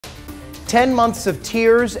10 months of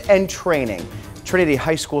tears and training. Trinity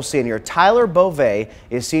High School senior Tyler Bova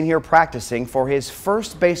is seen here practicing for his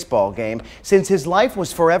first baseball game since his life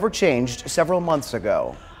was forever changed several months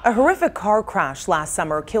ago. A horrific car crash last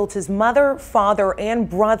summer killed his mother, father, and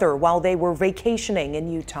brother while they were vacationing in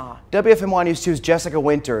Utah. WFMY News 2's Jessica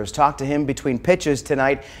Winters talked to him between pitches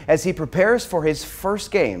tonight as he prepares for his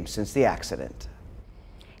first game since the accident.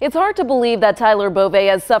 It's hard to believe that Tyler Bova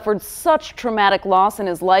has suffered such traumatic loss in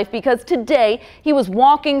his life because today he was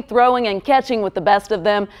walking, throwing, and catching with the best of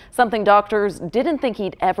them, something doctors didn't think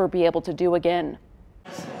he'd ever be able to do again.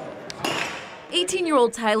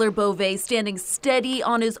 18-year-old Tyler Bova standing steady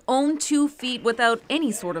on his own 2 feet without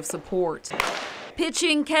any sort of support.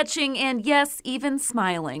 Pitching, catching, and yes, even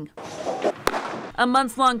smiling. A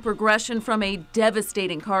months-long progression from a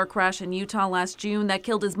devastating car crash in Utah last June that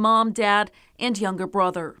killed his mom, dad, and younger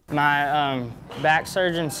brother. My back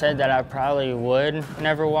surgeon said that I probably would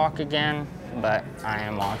never walk again, but I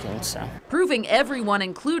am walking, so. Proving everyone,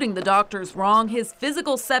 including the doctors, wrong, his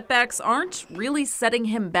physical setbacks aren't really setting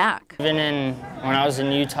him back. Even when I was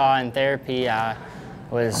in Utah in therapy, I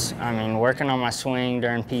was, working on my swing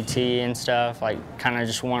during PT and stuff, like kind of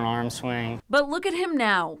just one arm swing. But look at him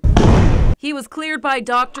now. He was cleared by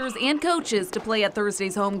doctors and coaches to play at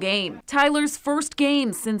Thursday's home game. Tyler's first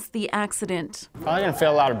game since the accident. Probably gonna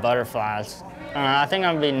feel a lot of butterflies. I think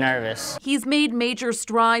I'm gonna be nervous. He's made major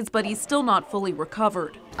strides, but he's still not fully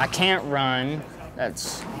recovered. I can't run.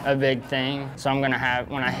 That's a big thing. So when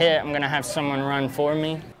I hit, I'm gonna have someone run for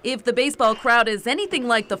me. If the baseball crowd is anything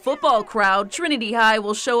like the football crowd, Trinity High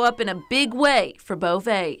will show up in a big way for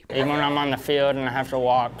Bova. Even when I'm on the field and I have to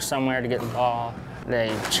walk somewhere to get the ball,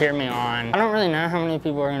 they cheer me on. I don't really know how many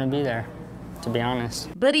people are gonna be there, to be honest.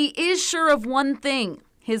 But he is sure of one thing.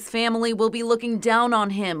 His family will be looking down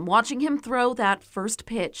on him, watching him throw that first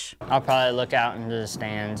pitch. I'll probably look out into the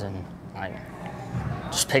stands and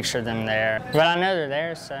just picture them there. But I know they're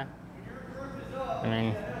there, so,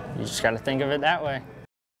 you just gotta think of it that way.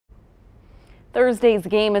 Thursday's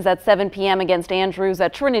game is at 7 p.m. against Andrews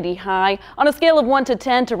at Trinity High. On a scale of 1 to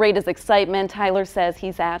 10 to rate his excitement, Tyler says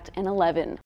he's at an 11.